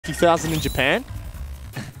50,000 in Japan.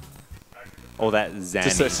 All that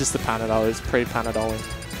Xanny. It's just the Panadol. It's pre-Panadoling.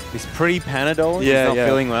 He's pre-Panadol? Yeah, he's not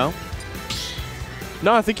feeling well?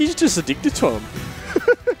 No, I think he's just addicted to him.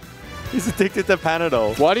 He's addicted to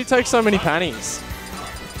Panadol. Why do you take so many panties?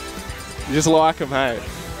 You just like him, hey?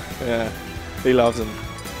 Yeah, he loves them.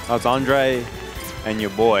 Oh, it's Andre and your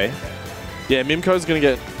boy. Yeah, Mimco's going to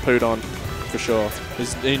get pooed on, for sure.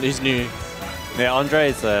 He's new. Yeah,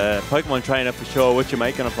 Andre's a Pokemon trainer for sure. What's your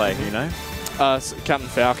mate going to play, you know? Captain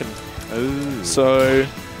Falcon. Ooh. So,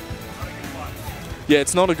 yeah,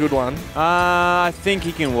 it's not a good one. I think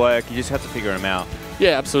he can work. You just have to figure him out.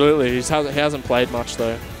 Yeah, absolutely. He hasn't played much,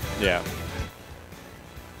 though. Yeah.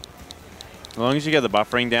 As long as you get the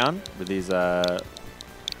buffering down with these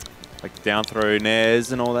like down throw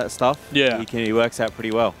nairs and all that stuff, yeah, he works out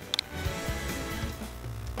pretty well.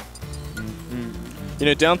 You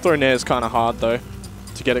know, down throw nair is kind of hard though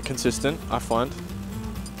to get it consistent, I find.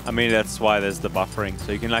 I mean, that's why there's the buffering,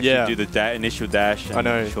 so you can actually do the initial dash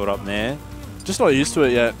and short up nair. Just not used to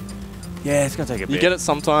it yet. Yeah, it's gonna take a bit. You get it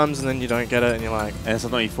sometimes and then you don't get it, and you're like, and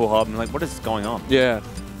sometimes you full hop and like, what is going on? Yeah.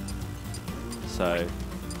 So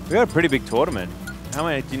we got a pretty big tournament. How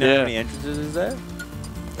many? Do you know how many entrances is there?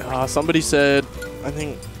 Somebody said, I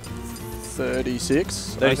think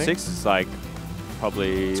 36. 36 is like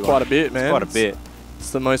probably. It's quite a bit, man. It's quite a bit. It's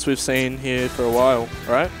the most we've seen here for a while,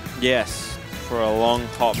 right? Yes, for a long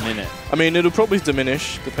hot minute. I mean, it'll probably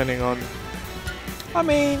diminish depending on. I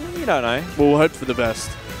mean, you don't know. We'll hope for the best.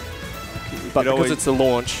 But because it's the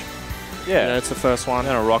launch, yeah, you know, it's the first one.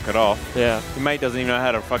 You're gonna rock it off. Yeah. Your mate doesn't even know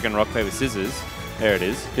how to fucking rock paper scissors. There it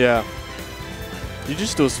is. Yeah. You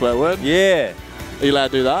just do a swear word? Yeah. Are you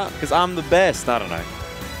allowed to do that? Because I'm the best. I don't know.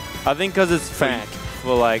 I think because it's fact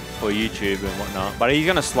for like for YouTube and whatnot. But he's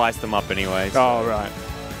gonna slice them up anyway. So. Oh right.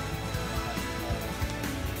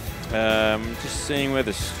 Just seeing where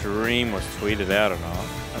the stream was tweeted out or not.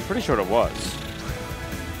 I'm pretty sure it was.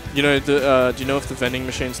 You know, do you know if the vending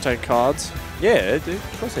machines take cards? Yeah, they do.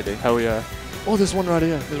 Of course they do. Hell yeah. Oh, there's one right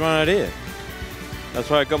here. There's one right here. That's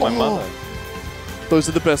why I got my mother. Those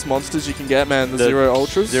are the best monsters you can get, man. The Zero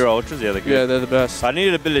Ultras. Zero Ultras, yeah, they're good. Yeah, they're the best. I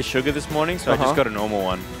needed a bit of sugar this morning, so I just got a normal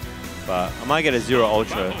one. But I might get a Zero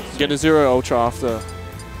Ultra. Get a Zero Ultra after,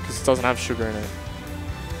 because it doesn't have sugar in it.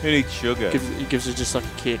 Who needs sugar? It gives you just like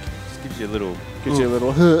a kick. Just gives you a little... Gives you a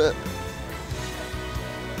little...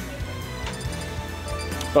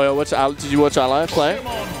 Oh yeah, did you watch Adelaide play?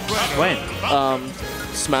 When?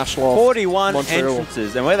 Smash Loft. 41 Montreal.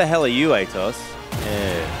 entrances. And where the hell are you, Atos?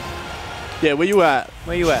 Yeah. Yeah, where you at?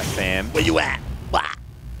 Where you at, fam? Where you at?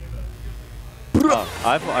 Oh,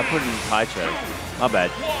 I put it in Taicho. My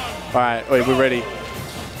bad. Alright, wait, we're ready.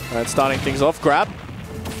 Alright, starting things off. Grab.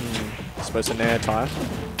 Supposed to nair tie.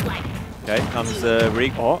 Okay, comes the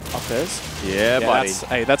rig. Oh, up there's. Yeah,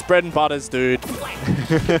 buddy. That's bread and butters, dude.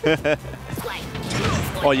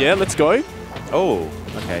 Oh yeah, let's go. Oh,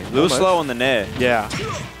 okay. A little slow on the nair. Yeah.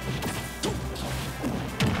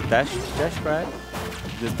 Dash grab.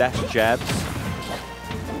 The dash jabs.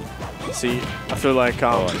 See, I feel like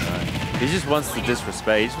oh no. He just wants to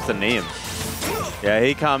disrespect. He just wants to knee him. Yeah,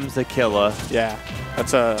 here comes the killer. Yeah,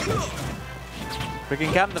 that's a.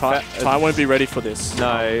 Freaking Captain Ty won't be ready for this. No,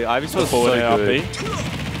 Ivy's so forward air, good. up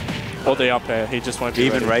B. Or the up air. He just won't be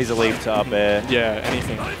Even ready. razor leaf to up air. Yeah,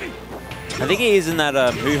 anything. I think he is in that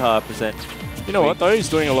hoo-ha percent. You know what though? He's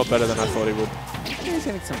doing a lot better than I thought he would. He's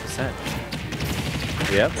getting some percent.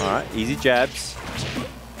 Yep. All right. Easy jabs.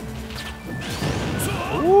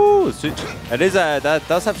 Ooh, it is that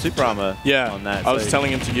does have super armor. Yeah. On that. I was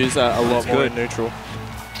telling him to use that a lot more in neutral.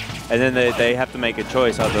 And then they have to make a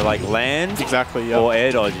choice, either like land or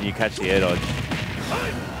air dodge, and you catch the air dodge.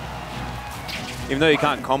 Even though you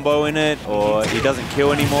can't combo in it, or he doesn't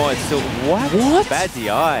kill anymore, it's still... What? Bad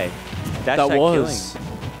DI. Dash that was.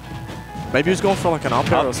 Killing. Maybe he was going for like an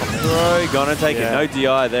up air or something. Bro, gonna take it. No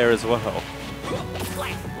DI there as well.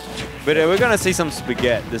 But we're gonna see some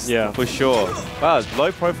spaghetti for sure. Wow,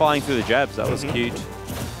 low profiling through the jabs. That was cute.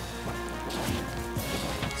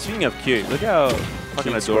 Speaking of cute, look how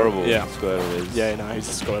fucking adorable Squirtle is. Yeah, no, he's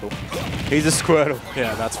a Squirtle. He's a Squirtle.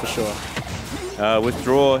 Yeah, that's for sure.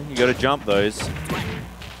 Withdraw, you gotta jump those.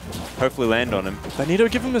 Hopefully land on him. They need to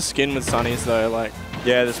give him a skin with Sunnies though, like...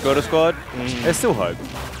 Yeah, the Squirtle squad. There's still hope.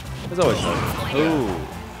 There's always hope. Ooh.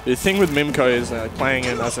 The thing with Mimco is playing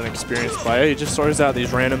him as an experienced player, he just throws out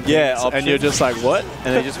these random things and you're just like, what?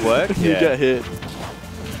 And they just work? You get hit.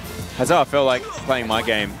 That's how I felt like playing my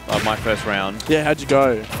game, my first round. Yeah, how'd you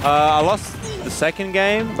go? I lost the second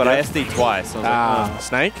game, but I SD twice. I was like,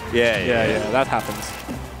 Snake? Yeah, that happens.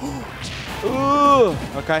 Ooh,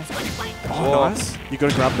 okay. Oh, nice. You got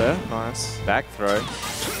to grab there. Nice. Back throw.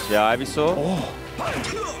 Yeah, Ivysaur. Oh.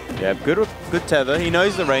 Yeah, good tether. He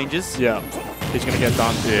knows the ranges. Yeah. He's going to get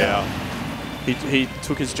done. Yeah. He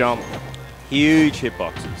took his jump. Huge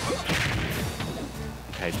hitboxes.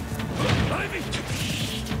 Okay.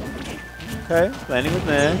 Okay, landing with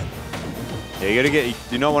there. Yeah, you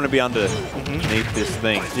do not want to be underneath this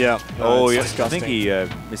thing. Yeah. Oh, yeah. I think he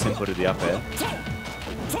misinputted the up air.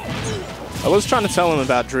 I was trying to tell him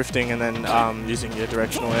about drifting and then using your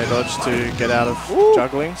directional air dodge to get out of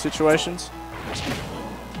juggling situations.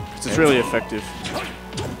 It's really effective.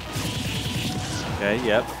 Okay,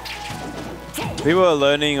 yep. People are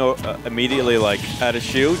learning immediately, like, at a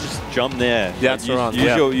shield, just jump there. Yeah, that's right.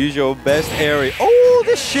 Use your best area. Oh,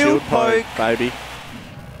 the shield poke. Baby.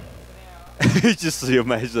 Just your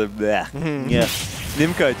measure there. Yeah.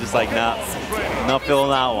 Mimco just like, nah, not feeling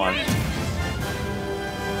that one.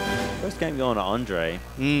 First game going to Andre.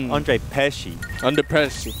 Andre Pesci. Under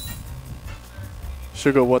Pesci.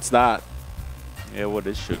 Sugar, what's that? Yeah, what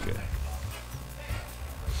is sugar?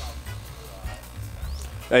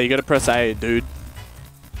 Hey, you gotta press A, dude.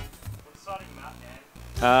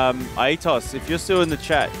 Atos, if you're still in the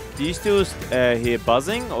chat, do you still hear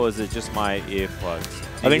buzzing, or is it just my earplugs?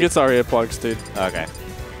 I think it's our earplugs, dude. Okay.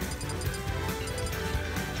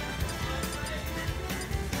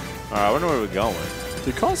 Alright, I wonder where we're going.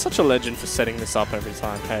 Dude, Kyle's such a legend for setting this up every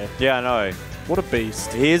time, hey. Yeah, I know. What a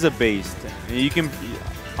beast. He is a beast. You can...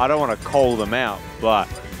 I don't want to call them out, but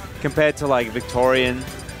compared to, like, Victorian...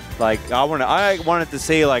 Like, I wanted to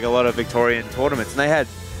see, like, a lot of Victorian tournaments. And they had...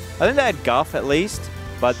 I think they had Guff, at least.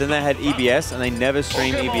 But then they had EBS, and they never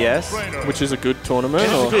streamed EBS. Which is a good tournament?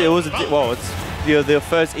 It was well, it's the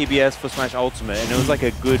first EBS for Smash Ultimate, and it was like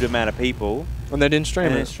a good amount of people. And they didn't stream it?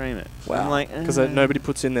 They didn't stream it. Wow. Because nobody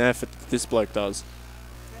puts in the effort this bloke does.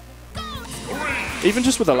 Even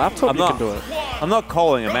just with a laptop, you can do it. I'm not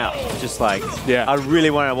calling them out. Just like, yeah. I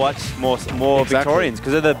really want to watch more Victorians,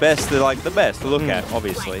 because they're the best. They're like the best to look at,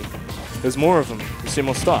 obviously. There's more of them. You see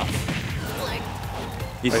more stuff.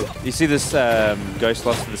 You see this Ghost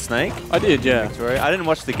Lost to the Snake? I did, yeah. Victoria. I didn't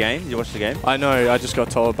watch the game. Did you watch the game? I know. I just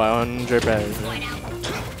got told by Andre Bay.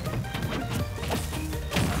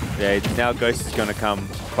 Yeah, now Ghost is going to come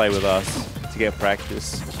play with us to get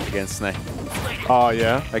practice against Snake. Oh,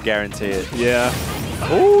 yeah? I guarantee it. Yeah.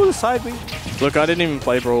 Oh, the side B. Look, I didn't even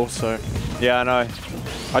play Brawl, so... Yeah, I know.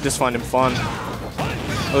 I just find him fun.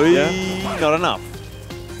 Yeah? Not enough.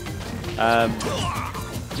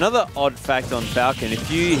 Another odd fact on Falcon, if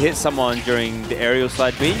you hit someone during the aerial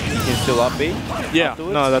side B, you can still up B. Yeah,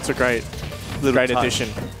 afterwards. No, that's a great addition.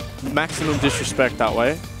 Maximum disrespect that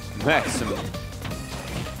way. Maximum.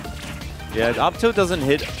 Yeah, up tilt doesn't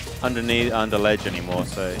hit under ledge anymore,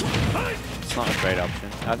 so it's not a great option.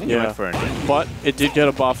 I think you went for it. But it did get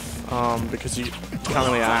a buff because you can't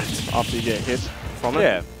really act after you get hit from it.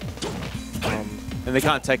 Yeah. And they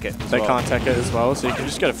can't take it. They can't take it as well, so you can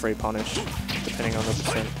just get a free punish, depending on the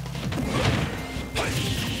percent.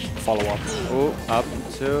 Follow up. Oh, up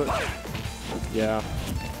tilt. Yeah.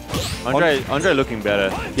 Andre looking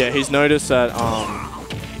better. Yeah, he's noticed that.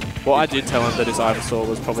 Well, I did tell him that his Ivysaur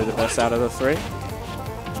was probably the best out of the three.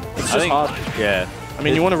 It's just hard. Yeah. I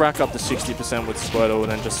mean, you want to rack up the 60% with Squirtle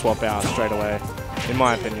and then just swap out straight away, in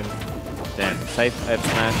my opinion. Damn. Safe F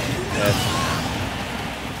smash. Yes.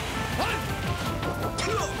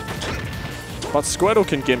 But Squirtle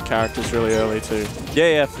can gimp characters really early too.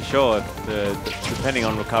 Yeah, for sure. Depending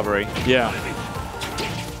on recovery. Yeah.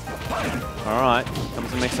 Alright.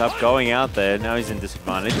 Comes the mix up. Going out there. Now he's in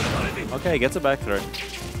disadvantage. Okay, gets it back through.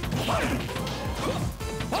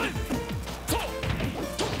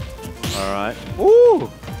 Alright. Ooh!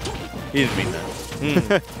 He didn't mean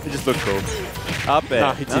that. He just looked cool. Up there.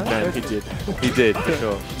 Nah, he did, man. He did. He did, for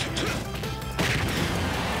sure.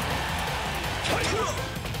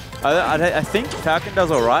 I think Falcon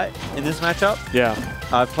does alright in this matchup. Yeah.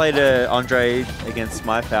 I've played Andre against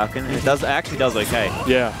my Falcon, and it actually does okay.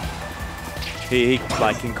 Yeah. He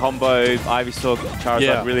like can combo Ivysaur,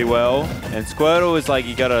 Charizard really well, and Squirtle is like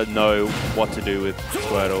you gotta know what to do with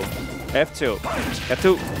Squirtle. F tilt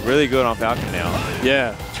really good on Falcon now.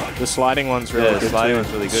 Yeah, the sliding one's really good. The sliding too.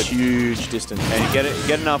 one's really good. It's huge distance. And you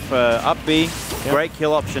get enough up B. Yep. Great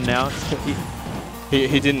kill option now.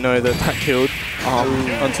 He didn't know that killed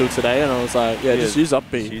until today, and I was like, yeah, just use up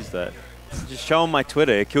B. Just use that. Just show him my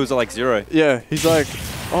Twitter. It kills at like 0. Yeah, he's like,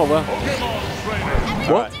 oh wow.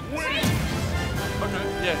 What?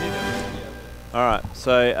 Alright,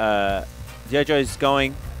 so Diajo's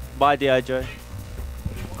going. Bye, Diajo.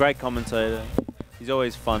 Great commentator. He's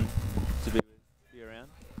always fun to be around.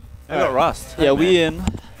 I got Rust. Yeah, we in.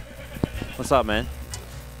 What's up, man?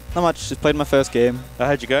 Not much. Just played my first game.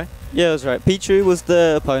 How'd you go? Yeah, that's right. Pichu was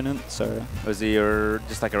the opponent, so... Was he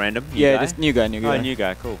just like a random new yeah, guy? just new guy, new guy. Oh, new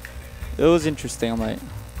guy, cool. It was interesting, mate.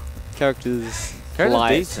 Characters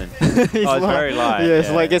light. decent. It's very light. Yeah,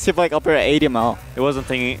 so I guess if like up here at 80 mile. It wasn't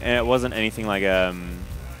anything like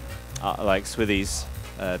Swithy's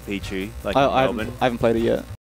Pichu, like in Melbourne. I haven't played it yet.